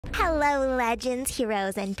Hello legends,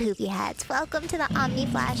 heroes, and poopy heads. Welcome to the Omni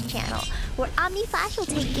Flash channel, where Omni Flash will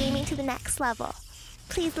take gaming to the next level.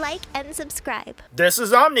 Please like and subscribe. This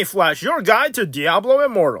is Omni Flash, your guide to Diablo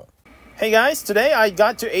Immortal. Hey guys, today I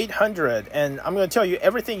got to 800, and I'm going to tell you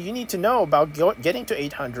everything you need to know about getting to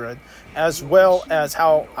 800, as well as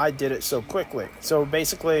how I did it so quickly. So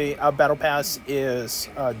basically, a Battle Pass is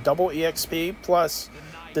double EXP, plus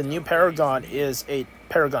the new Paragon is a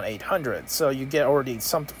Paragon 800. So you get already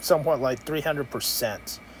somewhat like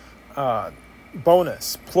 300%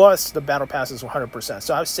 bonus, plus the Battle Pass is 100%.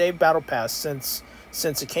 So I've saved Battle Pass since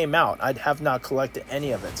it came out. I have not collected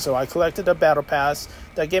any of it. So I collected a Battle Pass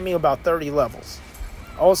that gave me about 30 levels.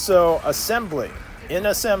 Also, Assembly. In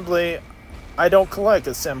Assembly, I don't collect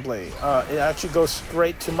Assembly. It actually goes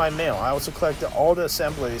straight to my mail. I also collected all the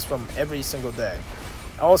Assemblies from every single day.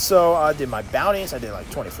 Also, I did my bounties. I did like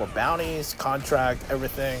 24 bounties, contract,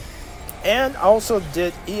 everything. And I also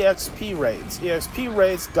did EXP raids. EXP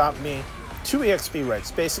raids got me 2 EXP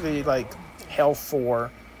raids. Basically like Hell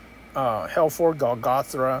 4,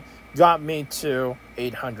 Golgotha got me to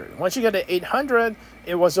 800. Once you get to 800,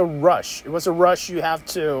 it was a rush. It was a rush. You have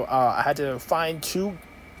to, I had to find two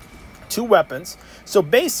weapons. So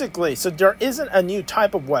basically, there isn't a new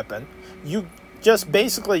type of weapon. You just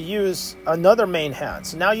basically use another main hand.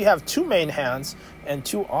 So now you have 2 main hands and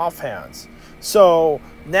 2 off hands. So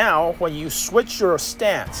now when you switch your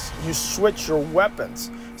stance, you switch your weapons.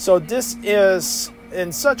 So this is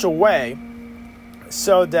in such a way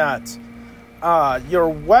so that your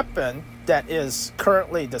weapon that is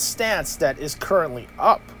currently, the stance that is currently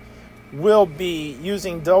up, will be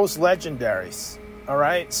using those legendaries. All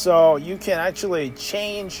right, so you can actually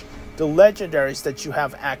change the legendaries that you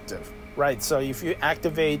have active, right? So if you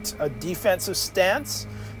activate a defensive stance,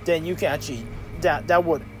 then you can actually, that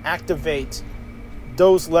would activate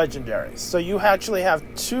those legendaries. So you actually have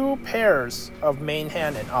 2 pairs of main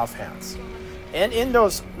hand and off hands. And in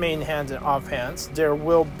those main hands and off hands, there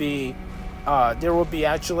will be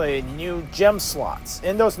actually new gem slots.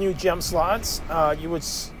 In those new gem slots, you would,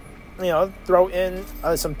 throw in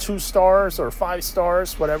some 2 stars or 5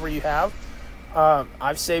 stars, whatever you have.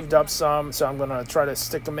 I've saved up some, so I'm gonna try to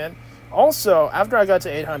stick them in. Also, after I got to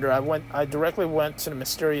 800, I directly went to the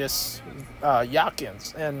mysterious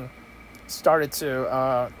Yakins and started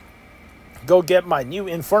to go get my new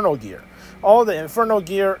Inferno gear. All the Inferno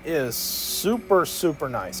gear is super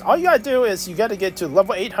nice. All you gotta do is you gotta get to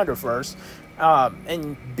level 800 first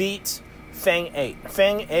and beat Fang 8.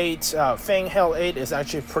 Fang Hell 8 is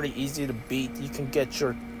actually pretty easy to beat. You can get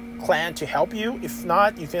your clan to help you. If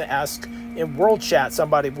not, you can ask in world chat,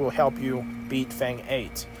 somebody will help you beat Fang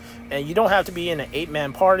 8. And you don't have to be in an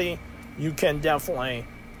 8-man party. You can definitely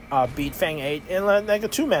beat Fang 8 in like a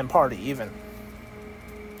 2-man party even.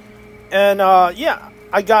 And yeah,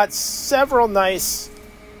 I got several nice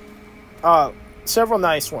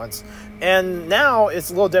ones. And now it's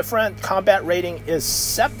a little different. Combat rating is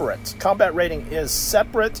separate. Combat rating is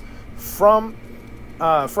separate from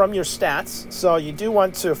your stats. So you do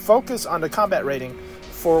want to focus on the combat rating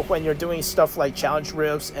for when you're doing stuff like challenge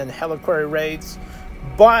rifts and Heliquary raids.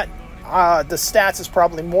 But the stats is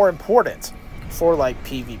probably more important for like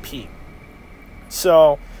PvP.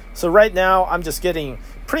 So right now I'm just getting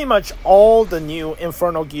pretty much all the new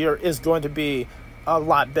Inferno gear is going to be a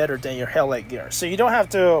lot better than your Hell 8 gear. So you don't have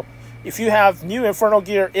to, if you have new Inferno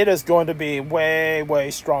gear, it is going to be way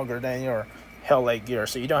stronger than your Hell 8 gear.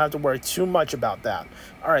 So you don't have to worry too much about that.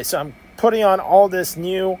 All right, so I'm putting on all this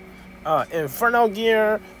new Inferno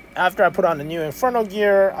gear. After I put on the new Inferno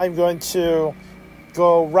gear, I'm going to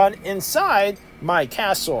go run inside my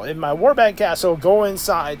castle. In my Warband castle, go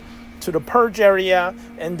inside to the Purge area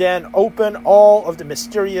and then open all of the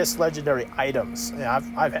mysterious legendary items. And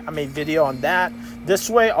I made a video on that. This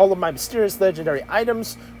way, all of my mysterious legendary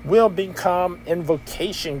items will become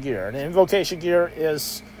invocation gear. And invocation gear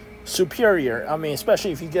is superior. I mean,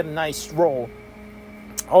 especially if you get a nice roll.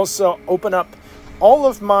 Also, open up all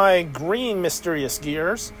of my green mysterious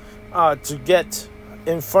gears to get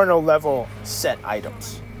Inferno level set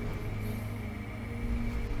items.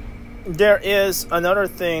 There is another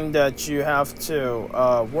thing that you have to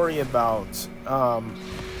worry about,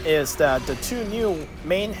 is that the 2 new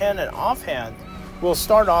main hand and off hand will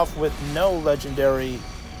start off with no legendary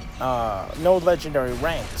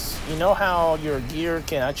ranks. You know how your gear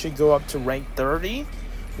can actually go up to rank 30?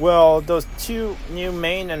 Well, those 2 new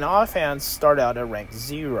main and off hands start out at rank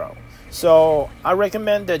 0. So I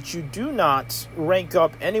recommend that you do not rank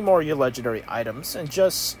up any more of your legendary items and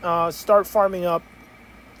just start farming up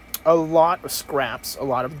a lot of scraps, a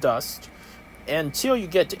lot of dust, until you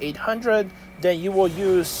get to 800. Then you will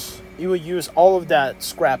use you would use all of that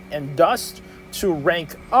scrap and dust to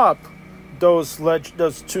rank up those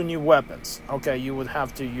 2 new weapons. Okay, you would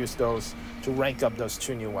have to use those to rank up those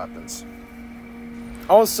 2 new weapons.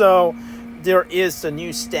 Also, there is the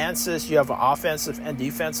new stances. You have an offensive and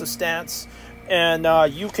defensive stance, and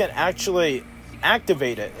you can actually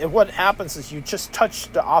activate it. And what happens is you just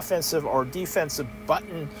touch the offensive or defensive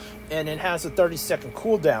button, and it has a 30-second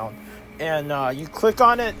cooldown. And you click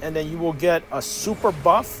on it, and then you will get a super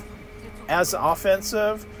buff as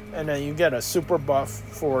offensive, and then you get a super buff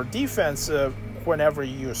for defensive whenever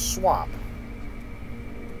you swap.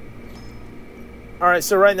 Alright,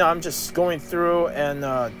 so right now I'm just going through, and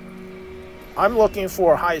I'm looking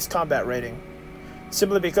for highest combat rating,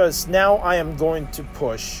 simply because now I am going to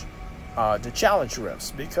push the challenge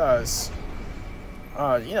rifts, because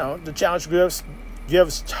you know, the challenge rifts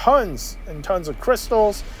gives tons and tons of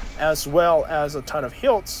crystals, as well as a ton of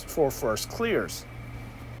hilts for first clears.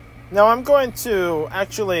 Now I'm going to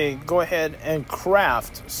actually go ahead and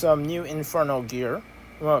craft some new Inferno gear.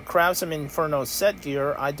 Well, craft some Inferno set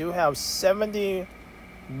gear. I do have 70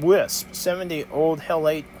 Wisp, 70 old Hell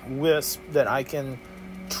 8 Wisp that I can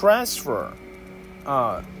transfer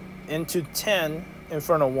into 10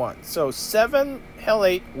 Inferno 1. So 7 Hell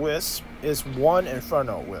 8 Wisp is 1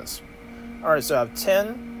 Inferno Wisp. Alright, so I have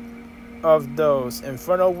 10 of those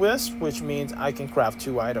Inferno Wisp, which means I can craft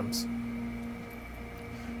 2 items.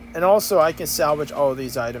 And also I can salvage all of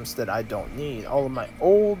these items that I don't need. All of my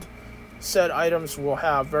old set items will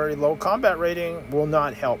have very low combat rating, will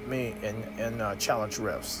not help me in challenge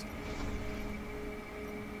rifts.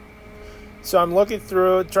 So I'm looking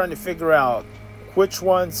through, trying to figure out which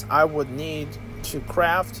ones I would need to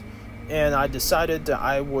craft, and I decided that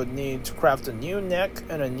I would need to craft a new neck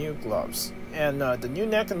and a new gloves. And the new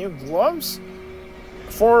neck and new gloves,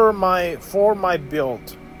 for my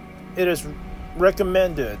build, it is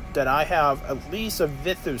recommended that I have at least a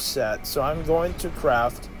Vithu set. So I'm going to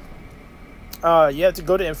craft, you have to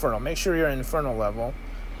go to Inferno, make sure you're in Inferno level.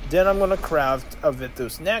 Then I'm going to craft a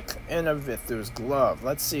Vithu's neck and a Vithu's glove.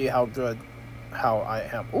 Let's see how I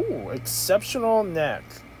am. Ooh, exceptional neck.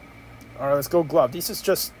 Alright, let's go glove. This is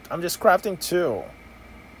just, I'm just crafting 2.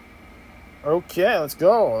 Okay, let's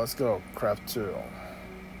go craft 2.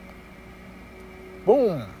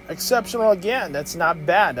 Boom, exceptional again. That's not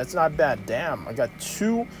bad, damn. I got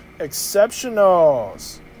 2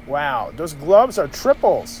 exceptionals. Wow, those gloves are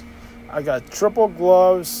triples. I got triple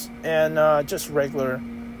gloves and just regular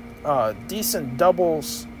decent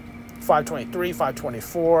doubles. 523,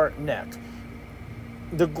 524 neck.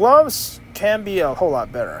 The gloves can be a whole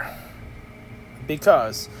lot better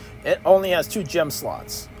because it only has 2 gem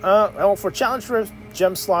slots. Well, for challenge rifts,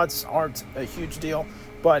 gem slots aren't a huge deal,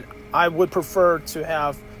 but I would prefer to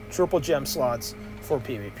have triple gem slots for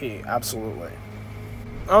PvP, absolutely.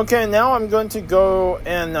 Okay, now I'm going to go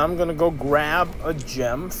grab a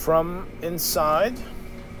gem from inside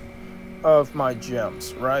of my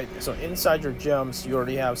gems, right? So inside your gems, you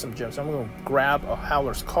already have some gems. So I'm going to grab a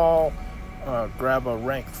Howler's Call, grab a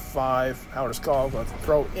rank 5 Howler's Call, I'm going to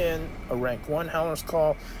throw in a rank 1 Howler's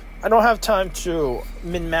Call. I don't have time to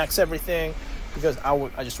min-max everything because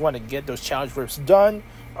I just want to get those challenge rifts done.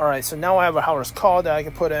 Alright, so now I have a Howler's Call that I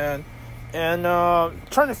can put in. And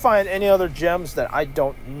trying to find any other gems that I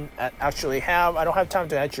don't actually have. I don't have time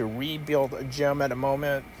to actually rebuild a gem at the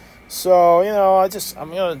moment. So, you know, I'm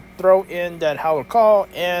going to throw in that Howler Call,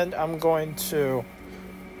 and I'm going to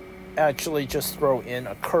actually just throw in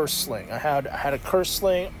a Curse Sling. I had a Curse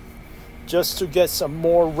Sling just to get some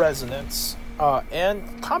more resonance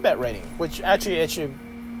and combat rating, which actually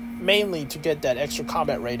mainly to get that extra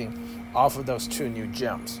combat rating off of those 2 new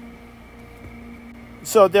gems.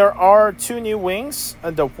 So there are 2 new wings,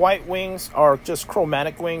 and the white wings are just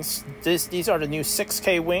chromatic wings. These are the new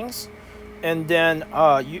 6K wings, and then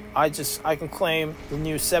I can claim the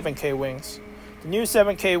new 7K wings. The new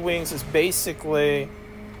 7K wings is basically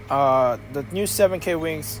the new 7K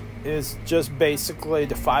wings is just basically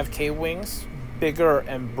the 5K wings, bigger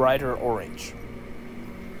and brighter orange.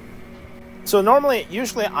 So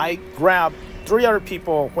usually I grab 3 other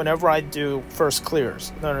people whenever I do first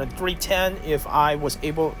clears. 310 if I was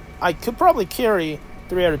able, I could probably carry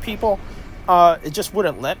 3 other people. It just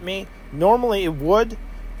wouldn't let me. Normally it would,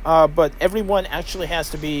 but everyone actually has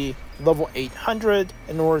to be level 800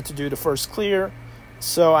 in order to do the first clear.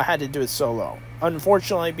 So I had to do it solo.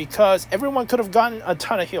 Unfortunately, because everyone could have gotten a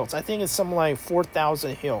ton of hilts. I think it's something like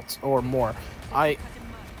 4,000 hilts or more.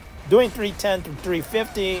 Doing 310 to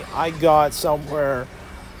 350, I got somewhere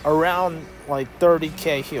around like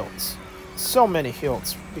 30k hilts. So many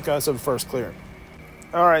hilts because of first clear.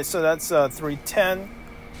 Alright, so that's 310.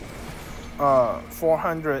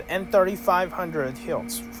 400 and 3,500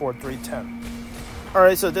 Hilts for 310. All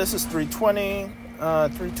right, so this is 320.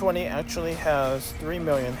 320 actually has 3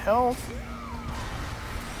 million health.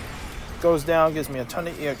 Goes down, gives me a ton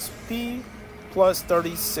of EXP plus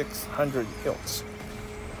 3,600 Hilts.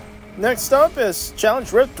 Next up is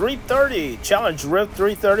Challenge Rift 330. Challenge Rift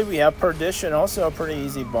 330, we have Perdition, also a pretty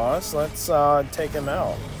easy boss. Let's take him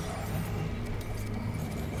out.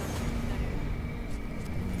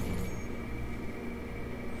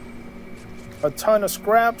 A ton of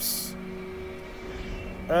scraps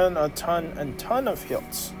and a ton of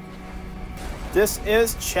Hilts. This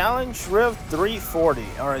is Challenge Rift 340.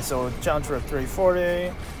 Alright, so Challenge Rift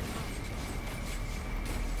 340.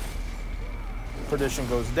 Perdition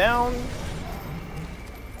goes down.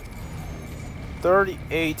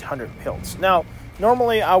 3,800 Hilts. Now,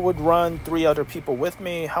 normally I would run 3 other people with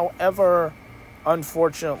me. However,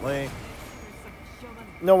 unfortunately,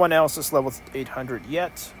 no one else is level 800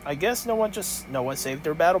 yet. I guess no one saved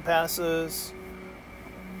their battle passes.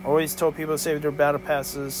 Always told people to save their battle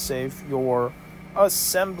passes. Save your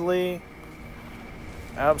assembly.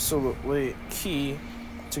 Absolutely key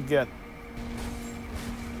to get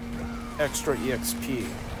extra EXP.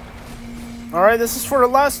 All right, this is for the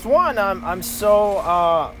last one. I'm so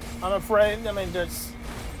unafraid. I mean,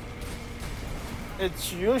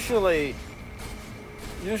 it's usually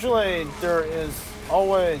there is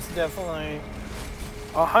always definitely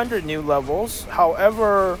 100 new levels.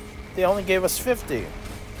 However, they only gave us 50.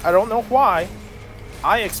 I don't know why.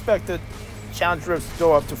 I expected Challenge Rift to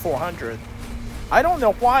go up to 400. I don't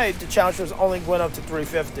know why the Challenge Rift only went up to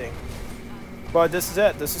 350. But this is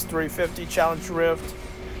it. This is 350 Challenge Rift.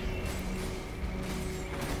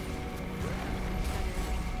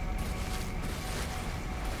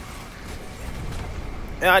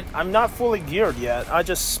 And I'm not fully geared yet. I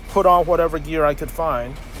just put on whatever gear I could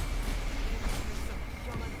find.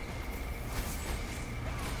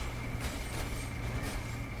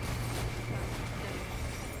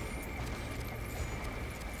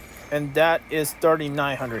 And that is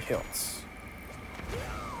 3,900 Hilts.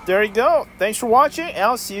 There you go. Thanks for watching, and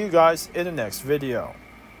I'll see you guys in the next video.